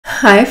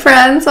Hi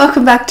friends,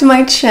 welcome back to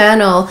my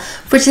channel.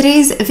 For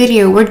today's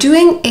video, we're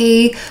doing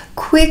a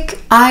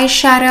quick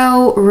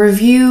eyeshadow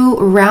review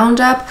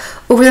roundup.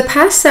 Over the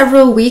past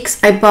several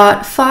weeks, I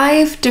bought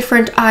 5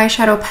 different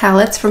eyeshadow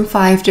palettes from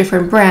 5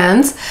 different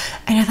brands,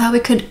 and I thought we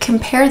could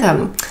compare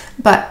them.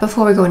 But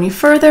before we go any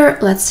further,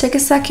 let's take a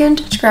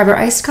second to grab our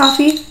iced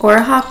coffee or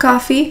a hot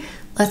coffee.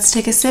 Let's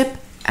take a sip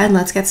and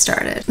let's get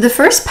started. The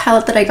first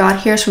palette that I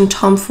got here is from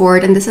Tom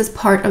Ford, and this is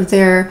part of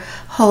their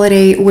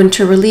holiday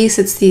winter release.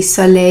 It's the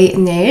Soleil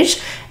Neige,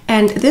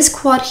 and this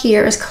quad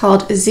here is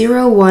called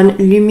 01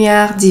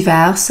 Lumière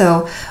d'hiver,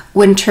 so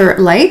winter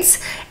lights.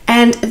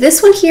 And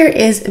this one here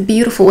is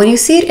beautiful. When you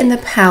see it in the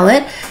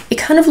palette, it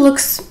kind of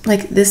looks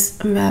like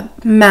this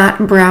matte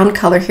brown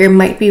color here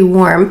might be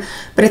warm,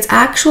 but it's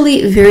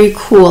actually very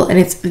cool and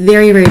it's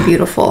very, very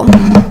beautiful.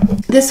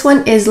 This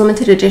one is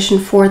limited edition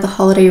for the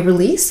holiday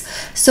release.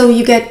 So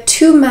you get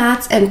 2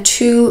 mattes and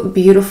 2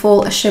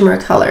 beautiful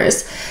shimmer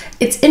colors.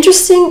 It's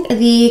interesting,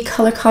 the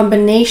color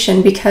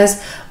combination,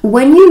 because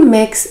when you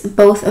mix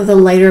both of the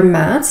lighter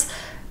mattes,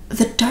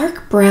 the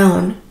dark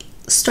brown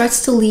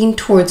starts to lean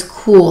towards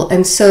cool,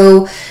 and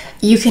so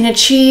you can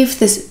achieve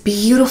this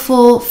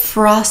beautiful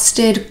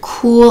frosted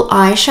cool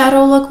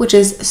eyeshadow look, which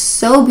is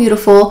so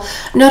beautiful,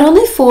 not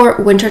only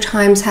for winter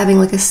times having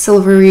like a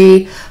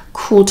silvery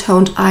cool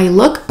toned eye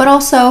look, but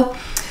also,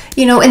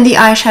 you know, in the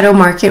eyeshadow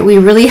market we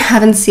really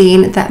haven't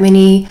seen that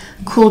many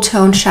cool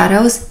toned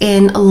shadows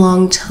in a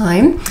long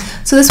time.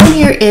 So this one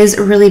here is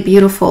really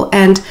beautiful,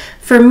 and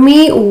for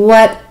me,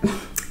 what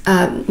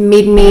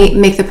made me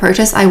make the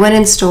purchase, I went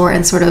in store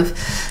and sort of,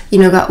 you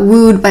know, got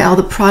wooed by all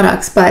the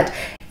products, but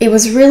it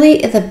was really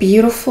the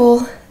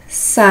beautiful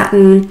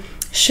satin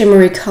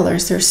shimmery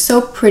colors. They're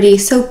so pretty,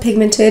 so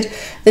pigmented.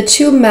 The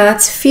 2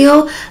 mattes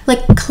feel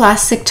like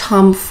classic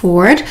Tom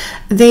Ford.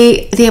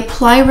 They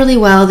apply really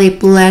well, they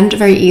blend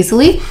very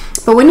easily,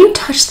 but when you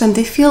touch them,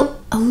 they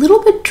feel a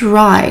little bit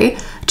dry,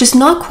 just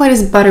not quite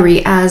as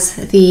buttery as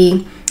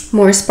the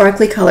more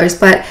sparkly colors,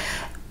 but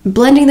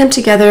blending them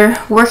together,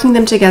 working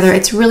them together,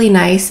 it's really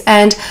nice.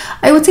 And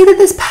I would say that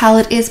this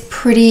palette is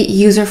pretty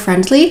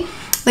user-friendly.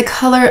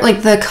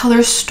 The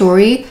color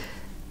story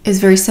is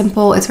very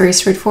simple, it's very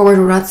straightforward.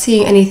 We're not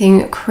seeing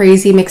anything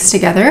crazy mixed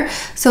together.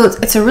 So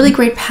it's a really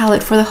great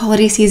palette for the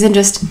holiday season,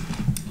 just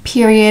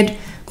period,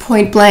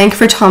 point blank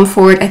for Tom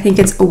Ford. I think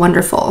it's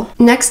wonderful.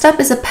 Next up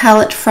is a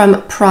palette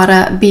from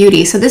Prada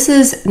Beauty. So this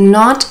is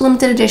not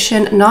limited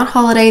edition, not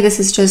holiday. This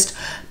is just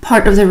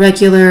part of the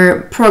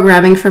regular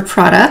programming for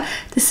Prada.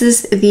 This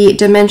is the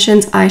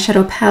Dimensions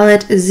eyeshadow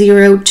palette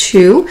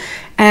 02,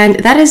 and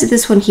that is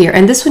this one here.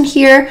 And this one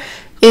here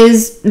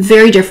is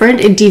very different.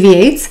 It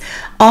deviates.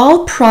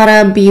 All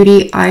Prada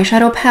Beauty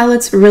eyeshadow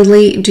palettes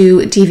really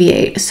do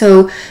deviate.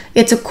 So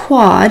it's a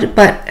quad,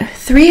 but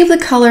 3 of the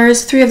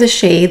colors, 3 of the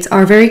shades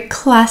are very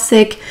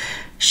classic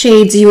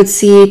shades you would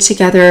see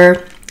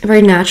together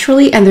very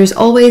naturally, and there's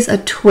always a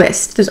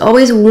twist. There's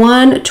always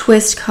one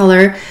twist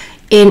color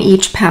in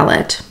each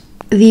palette.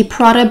 The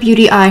Prada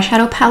Beauty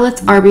eyeshadow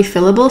palettes are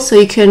refillable, so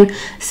you can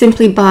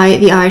simply buy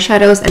the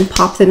eyeshadows and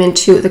pop them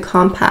into the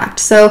compact.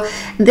 So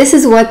this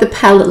is what the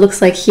palette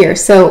looks like here.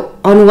 So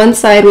on one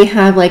side we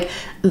have like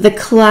the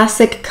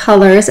classic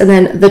colors and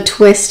then the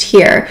twist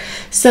here.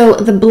 So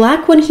the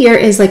black one here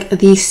is like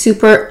the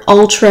super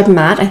ultra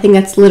matte. I think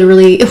that's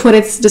literally what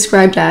it's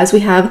described as. We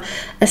have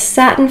a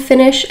satin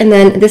finish, and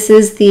then this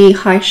is the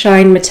high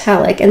shine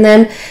metallic, and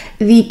then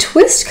the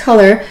twist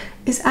color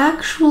is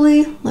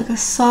actually like a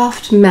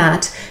soft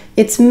matte.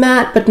 It's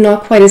matte, but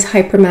not quite as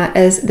hyper matte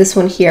as this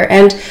one here.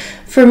 And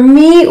for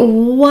me,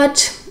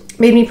 what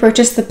made me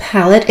purchase the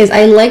palette is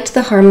I liked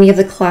the harmony of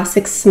the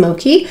classic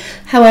smoky.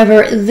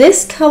 However,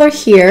 this color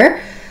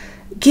here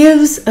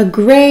gives a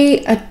gray,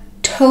 a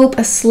taupe,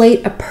 a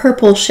slate, a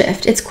purple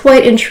shift. It's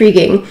quite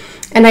intriguing.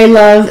 And I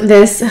love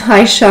this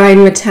high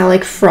shine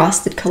metallic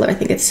frosted color. I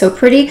think it's so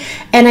pretty.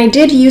 And I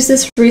did use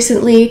this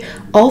recently,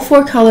 all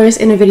 4 colors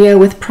in a video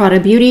with Prada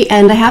Beauty.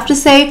 And I have to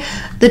say,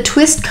 the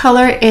twist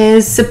color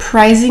is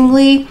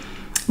surprisingly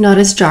not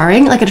as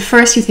jarring. Like at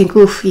first you think,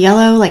 oof,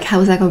 yellow, like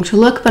how is that going to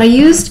look? But I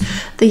used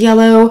the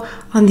yellow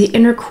on the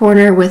inner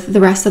corner with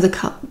the rest of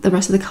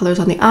the colors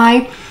on the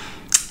eye,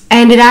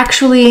 and it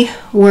actually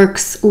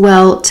works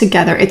well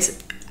together.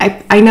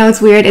 I know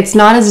it's weird. It's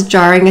not as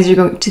jarring as you're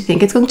going to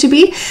think it's going to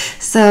be.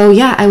 So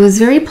yeah, I was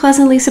very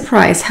pleasantly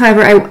surprised.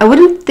 However, I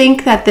wouldn't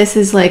think that this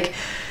is like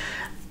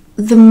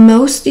the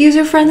most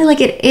user-friendly.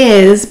 Like it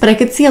is, but I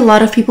could see a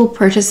lot of people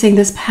purchasing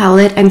this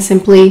palette and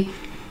simply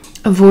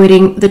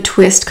avoiding the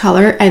twist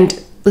color.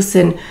 And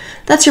listen,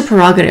 that's your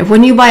prerogative.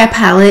 When you buy a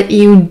palette,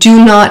 you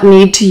do not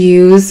need to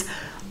use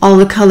all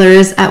the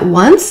colors at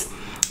once.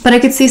 But I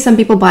could see some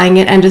people buying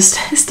it and just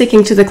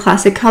sticking to the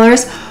classic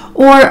colors,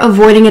 or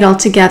avoiding it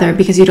altogether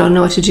because you don't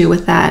know what to do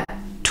with that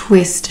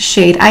twist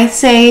shade. I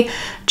say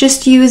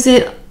just use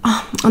it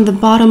on the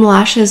bottom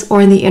lashes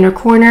or in the inner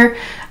corner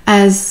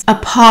as a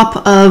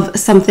pop of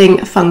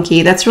something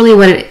funky. That's really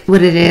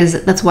what it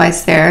is. That's why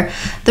it's there.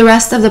 The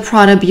rest of the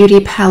Prada Beauty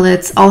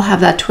palettes all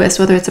have that twist,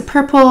 whether it's a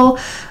purple,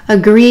 a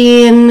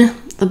green,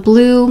 the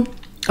blue,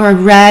 or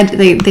red.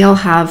 They all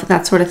have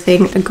that sort of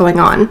thing going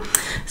on.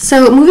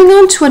 So moving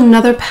on to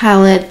another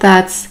palette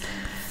that's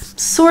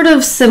sort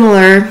of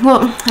similar,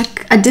 well,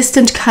 like a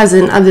distant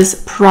cousin of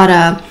this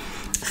Prada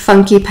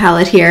funky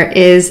palette here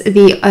is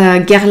the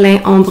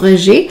Guerlain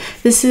Ombragé.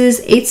 This is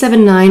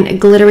 879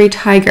 Glittery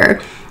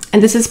Tiger,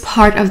 and this is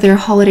part of their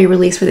holiday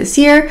release for this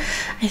year.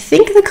 I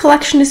think the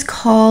collection is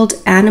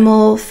called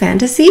Animal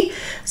Fantasy.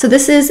 So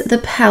this is the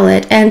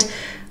palette, and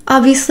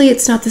obviously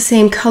it's not the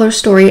same color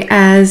story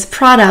as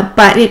Prada,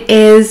 but it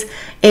is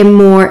a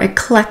more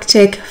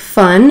eclectic,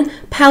 fun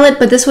palette.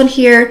 But this one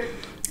here,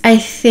 I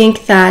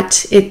think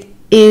that it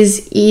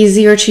is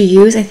easier to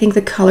use. I think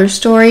the color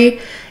story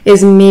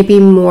is maybe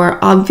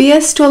more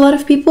obvious to a lot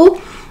of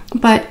people,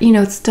 but you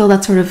know, it's still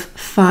that sort of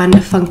fun,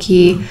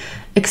 funky,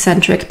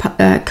 eccentric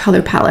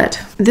color palette.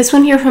 This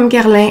one here from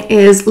Guerlain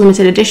is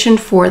limited edition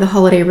for the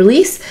holiday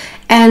release,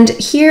 and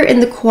here in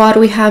the quad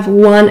we have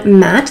one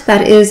matte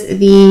that is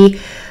the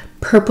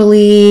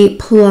purpley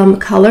plum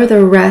color.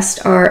 The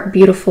rest are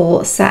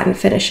beautiful satin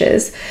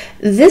finishes.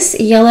 This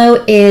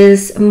yellow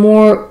is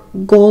more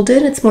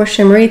golden, it's more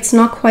shimmery, it's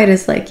not quite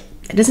as like,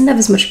 it doesn't have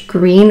as much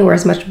green or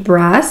as much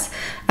brass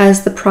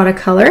as the Prada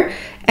color.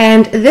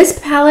 And this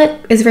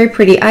palette is very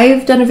pretty.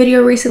 I've done a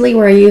video recently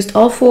where I used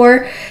all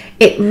four.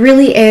 It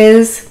really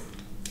is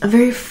a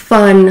very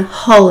fun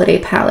holiday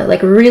palette,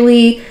 like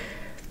really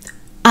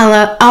all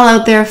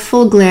out there,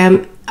 full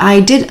glam. I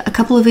did a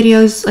couple of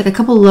videos, like a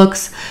couple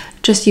looks,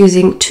 just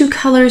using two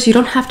colors. You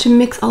don't have to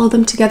mix all of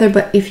them together,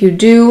 but if you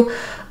do,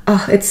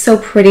 oh, it's so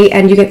pretty.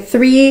 And you get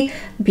three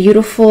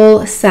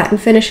beautiful satin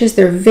finishes.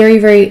 They're very,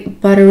 very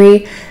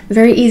buttery,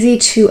 very easy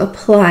to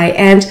apply.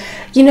 And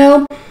you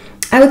know,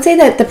 I would say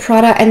that the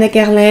Prada and the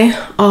Guerlain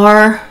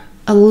are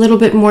a little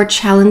bit more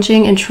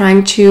challenging in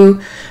trying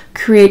to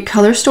create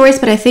color stories,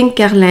 but I think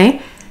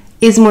Guerlain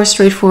is more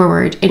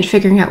straightforward in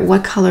figuring out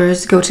what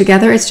colors go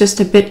together. It's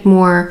just a bit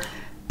more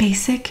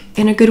basic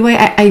in a good way.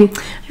 I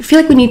feel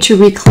like we need to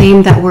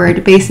reclaim that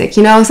word basic.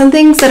 You know, some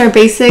things that are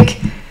basic,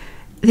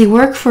 they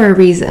work for a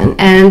reason.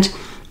 And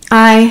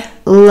I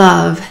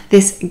love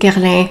this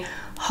Guerlain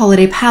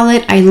holiday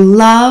palette. I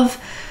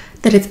love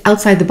that it's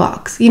outside the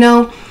box. You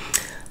know,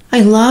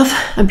 I love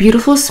a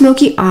beautiful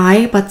smoky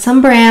eye, but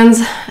some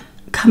brands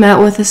come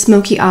out with a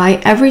smoky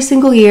eye every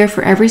single year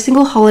for every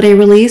single holiday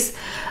release,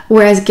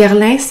 whereas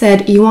Guerlain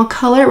said, you want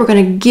color, we're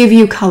gonna give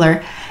you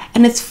color.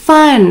 And it's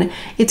fun,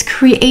 it's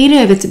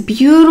creative, it's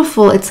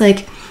beautiful, it's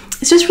like,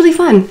 it's just really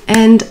fun,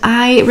 and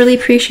I really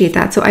appreciate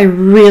that. So I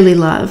really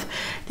love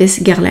this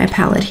Guerlain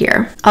palette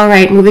here. All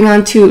right, moving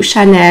on to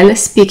Chanel.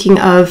 Speaking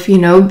of, you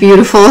know,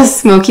 beautiful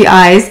smoky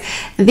eyes,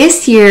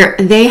 this year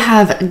they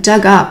have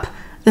dug up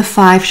the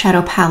 5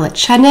 shadow palette.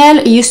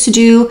 Chanel used to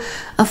do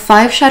a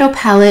 5 shadow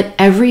palette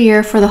every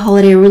year for the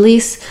holiday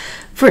release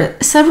for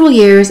several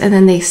years, and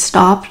then they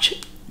stopped,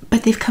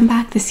 but they've come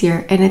back this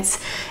year, and it's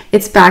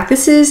back.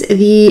 This is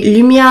the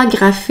Lumière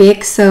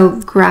Graphique,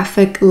 so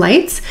graphic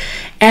lights,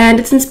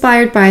 and it's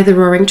inspired by the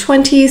Roaring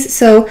 20s.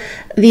 So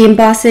the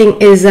embossing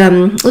is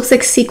looks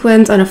like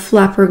sequins on a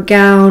flapper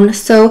gown.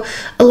 So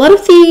a lot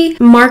of the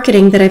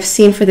marketing that I've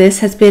seen for this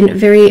has been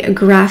very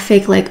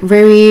graphic, like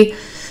very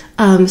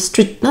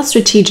not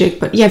strategic,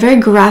 but yeah, very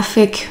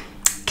graphic,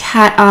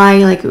 cat eye,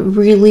 like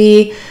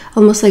really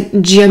almost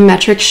like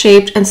geometric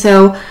shaped. And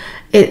so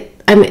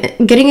I'm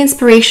getting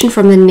inspiration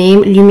from the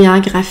name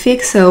Lumière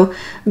Graphique, so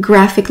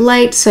graphic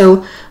light.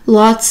 So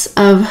lots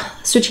of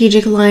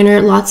strategic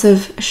liner, lots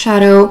of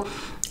shadow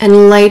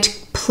and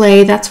light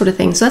play, that sort of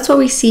thing. So that's what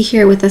we see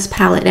here with this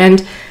palette.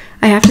 And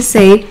I have to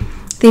say,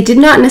 they did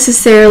not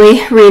necessarily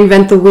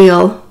reinvent the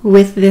wheel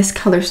with this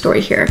color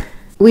story here.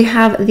 We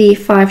have the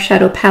 5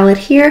 shadow palette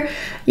here.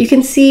 You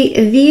can see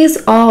these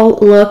all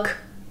look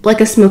like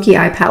a smoky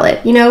eye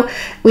palette. You know,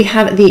 we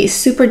have the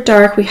super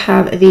dark, we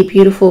have the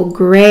beautiful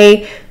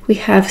gray, we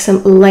have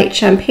some light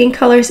champagne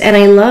colors, and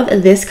I love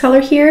this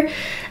color here.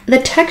 The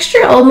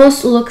texture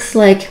almost looks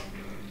like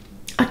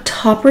a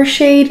topper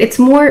shade. It's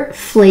more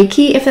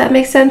flaky, if that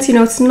makes sense. You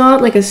know, it's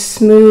not like a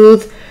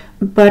smooth,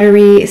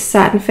 buttery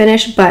satin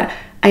finish, but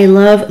I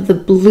love the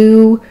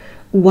blue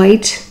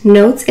white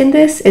notes in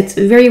this. It's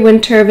very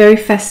winter, very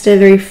festive,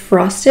 very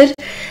frosted.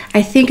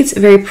 I think it's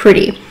very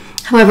pretty.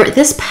 However,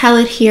 this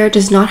palette here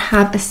does not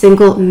have a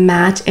single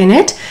matte in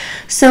it.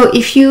 So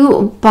if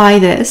you buy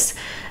this,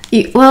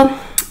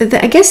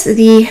 I guess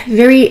the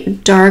very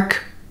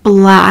dark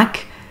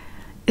black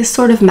is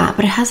sort of matte,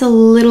 but it has a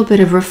little bit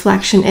of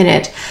reflection in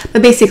it.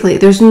 But basically,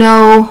 there's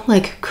no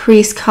like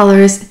crease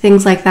colors,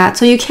 things like that.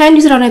 So you can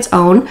use it on its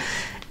own.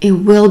 It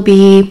will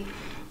be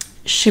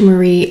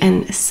shimmery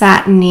and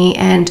satiny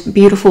and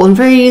beautiful and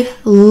very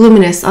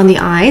luminous on the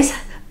eyes.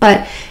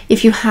 But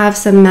if you have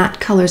some matte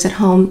colors at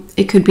home,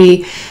 it could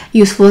be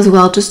useful as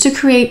well, just to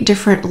create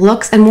different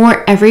looks and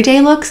more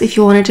everyday looks. If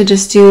you wanted to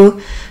just do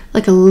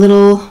like a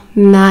little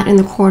matte in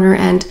the corner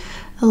and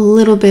a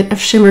little bit of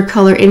shimmer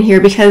color in here,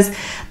 because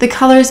the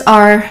colors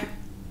are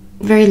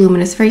very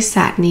luminous, very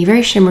satiny,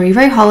 very shimmery,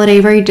 very holiday,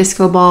 very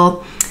disco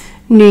ball,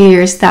 New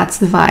Year's, that's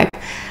the vibe.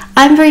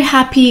 I'm very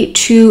happy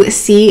to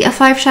see a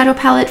 5 shadow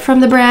palette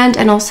from the brand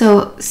and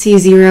also see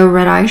 0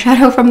 red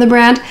eyeshadow from the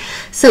brand.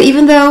 So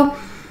even though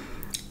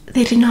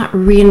they did not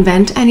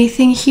reinvent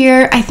anything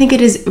here, I think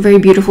it is very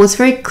beautiful. It's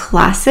very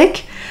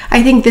classic.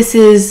 I think this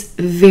is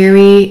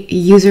very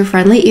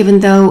user-friendly, even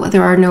though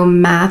there are no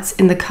mattes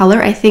in the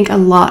color. I think a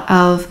lot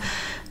of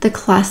the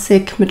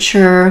classic,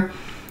 mature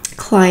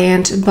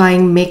client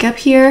buying makeup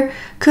here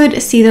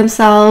could see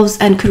themselves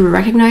and could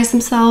recognize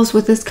themselves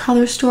with this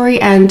color story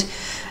and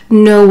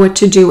know what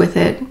to do with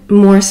it,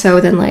 more so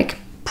than like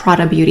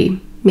Prada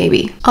Beauty,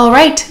 maybe. All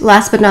right,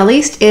 last but not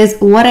least is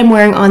what I'm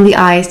wearing on the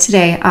eyes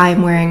today.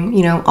 I'm wearing,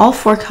 you know, all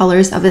 4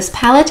 colors of this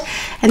palette,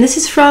 and this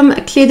is from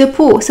Clé de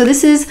Peau. So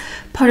this is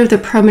part of the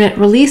permanent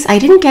release. I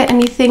didn't get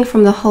anything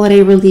from the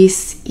holiday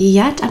release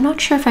yet. I'm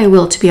not sure if I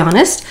will, to be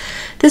honest.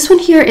 This one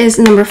here is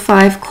number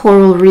 5,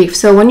 Coral Reef.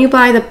 So when you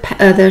buy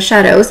the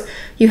shadows,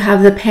 you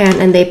have the pan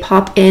and they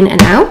pop in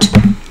and out.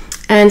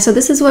 And so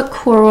this is what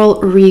Coral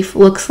Reef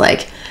looks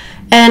like.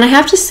 And I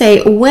have to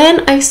say,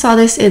 when I saw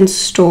this in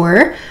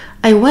store,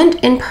 I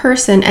went in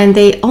person and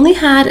they only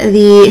had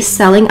the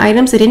selling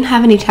items. They didn't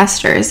have any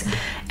testers.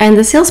 And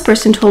the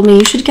salesperson told me,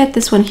 you should get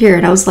this one here.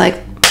 And I was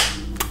like,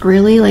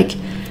 really? Like,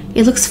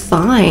 it looks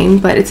fine,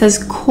 but it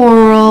says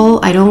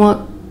coral. I don't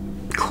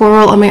want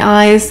coral on my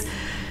eyes.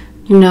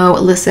 No,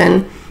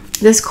 listen,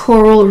 this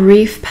Coral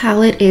Reef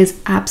palette is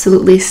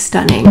absolutely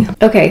stunning.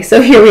 Okay,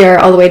 so here we are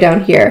all the way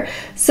down here.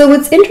 So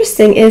what's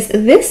interesting is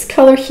this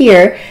color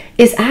here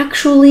is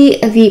actually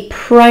the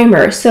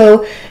primer.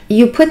 So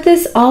you put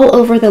this all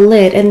over the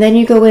lid and then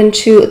you go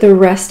into the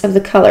rest of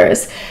the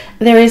colors.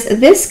 There is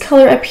this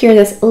color up here,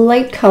 this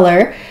light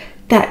color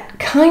that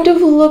kind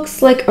of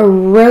looks like a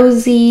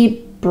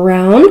rosy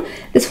brown.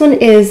 This one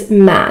is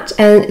matte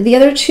and the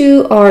other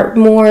 2 are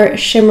more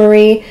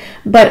shimmery,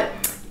 but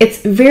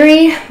it's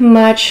very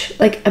much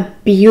like a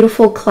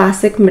beautiful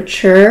classic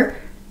mature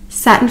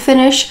satin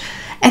finish.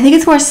 I think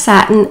it's more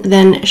satin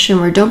than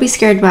shimmer. Don't be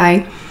scared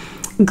by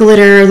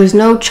glitter. There's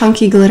no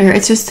chunky glitter.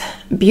 It's just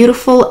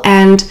beautiful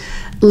and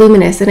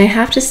luminous. And I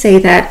have to say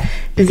that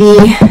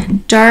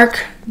the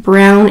dark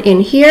brown in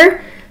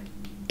here,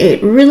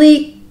 it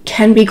really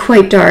can be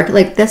quite dark.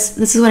 Like this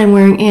is what I'm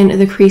wearing in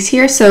the crease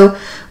here. So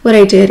what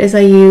I did is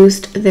I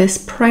used this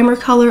primer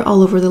color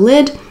all over the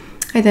lid.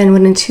 I then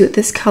went into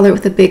this color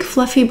with a big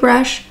fluffy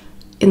brush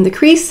in the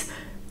crease.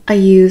 I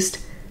used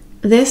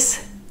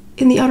this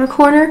in the outer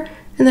corner,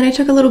 and then I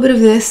took a little bit of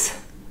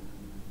this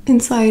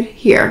inside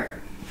here.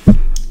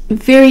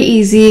 Very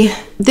easy.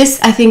 This,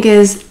 I think,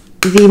 is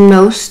the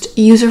most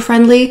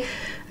user-friendly.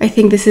 I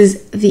think this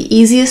is the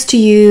easiest to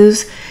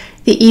use,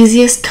 the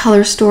easiest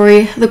color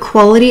story. The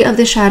quality of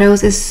the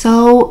shadows is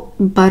so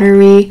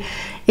buttery.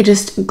 It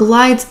just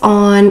glides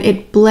on,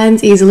 it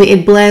blends easily,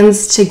 it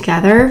blends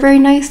together very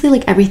nicely,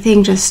 like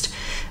everything just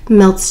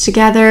melts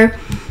together.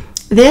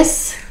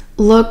 This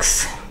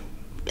looks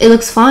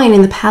fine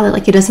in the palette,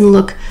 like it doesn't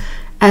look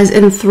as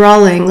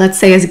enthralling, let's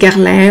say, as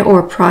Guerlain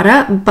or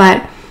Prada,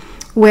 but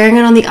wearing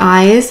it on the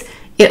eyes,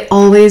 it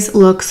always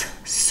looks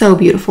so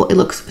beautiful. It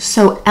looks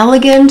so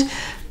elegant,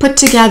 put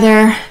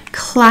together,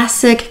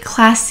 classic,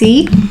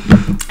 classy.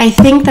 I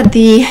think that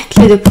the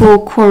Clé de Peau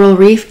Coral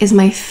Reef is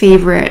my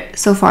favorite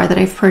so far that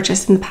I've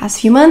purchased in the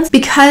past few months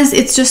because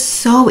it's just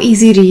so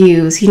easy to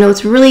use. You know,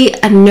 it's really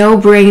a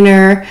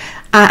no-brainer.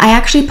 I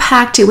actually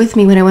packed it with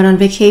me when I went on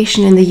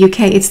vacation in the UK.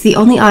 It's the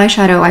only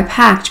eyeshadow I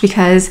packed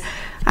because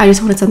I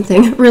just wanted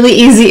something really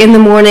easy in the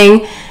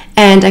morning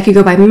and I could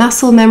go by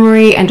muscle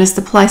memory and just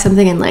apply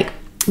something and like,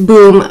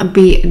 boom,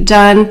 be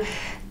done.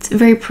 It's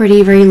very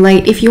pretty, very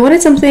light. If you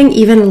wanted something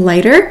even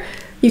lighter,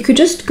 you could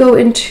just go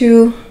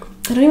into,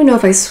 I don't even know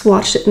if I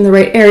swatched it in the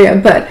right area,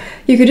 but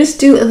you could just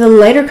do the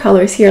lighter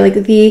colors here, like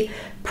the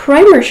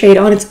primer shade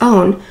on its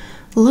own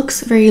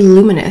looks very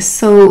luminous.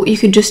 So you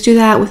could just do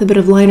that with a bit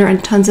of liner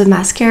and tons of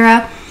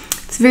mascara.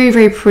 It's very,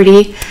 very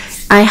pretty.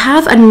 I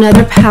have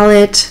another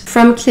palette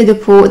from Clé de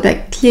Peau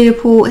that Clé de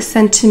Peau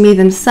sent to me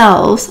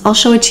themselves. I'll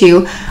show it to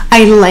you.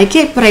 I like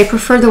it, but I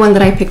prefer the one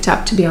that I picked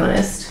up, to be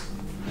honest.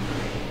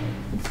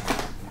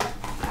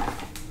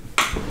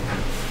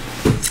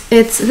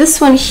 It's this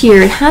one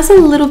here. It has a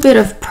little bit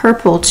of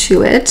purple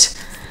to it.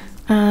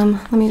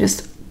 Let me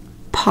just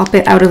pop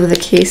it out of the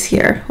case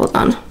here. Hold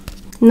on.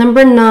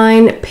 Number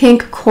 9,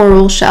 Pink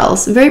Coral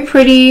Shells. Very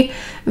pretty,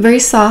 very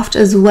soft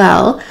as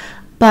well.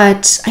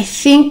 But I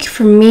think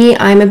for me,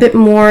 I'm a bit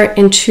more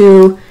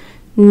into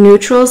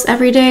neutrals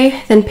every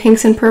day than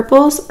pinks and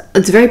purples.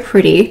 It's very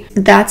pretty.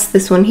 That's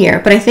this one here.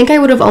 But I think I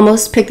would have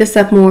almost picked this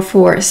up more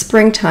for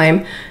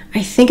springtime.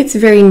 I think it's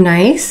very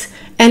nice.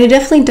 And it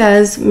definitely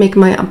does make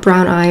my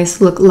brown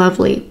eyes look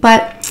lovely.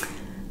 But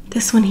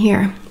this one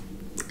here,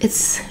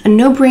 it's a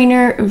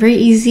no-brainer, very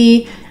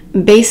easy,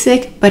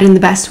 basic, but in the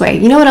best way.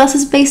 You know what else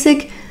is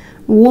basic?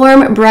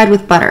 Warm bread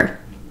with butter.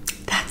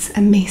 That's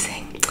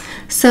amazing.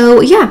 So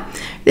yeah,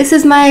 this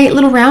is my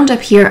little roundup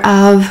here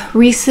of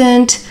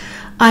recent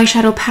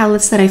eyeshadow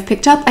palettes that I've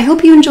picked up. I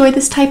hope you enjoy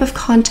this type of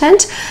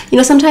content. You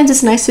know, sometimes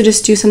it's nice to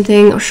just do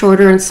something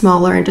shorter and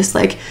smaller and just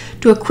like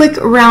do a quick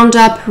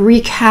roundup,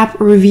 recap,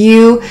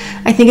 review.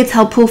 I think it's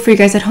helpful for you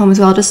guys at home as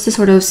well, just to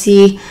sort of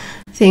see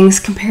things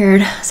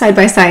compared side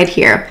by side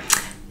here.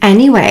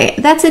 Anyway,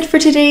 that's it for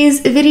today's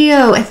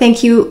video.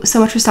 Thank you so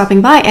much for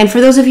stopping by. And for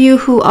those of you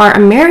who are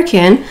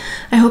American,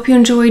 I hope you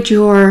enjoyed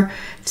your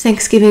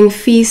Thanksgiving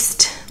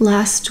feast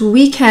last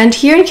weekend.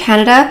 Here in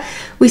Canada,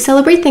 we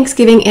celebrate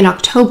Thanksgiving in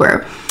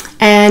October.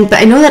 But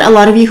I know that a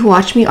lot of you who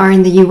watch me are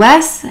in the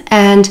US,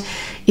 and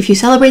if you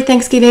celebrate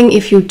Thanksgiving,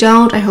 if you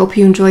don't, I hope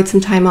you enjoyed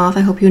some time off.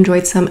 I hope you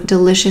enjoyed some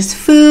delicious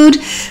food.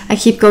 I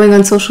keep going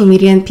on social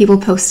media and people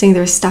posting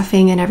their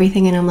stuffing and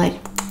everything, and I'm like,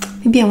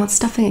 maybe I want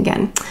stuffing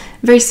again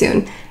very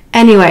soon.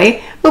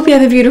 Anyway, hope you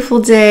have a beautiful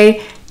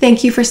day.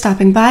 Thank you for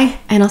stopping by,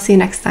 and I'll see you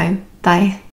next time. Bye.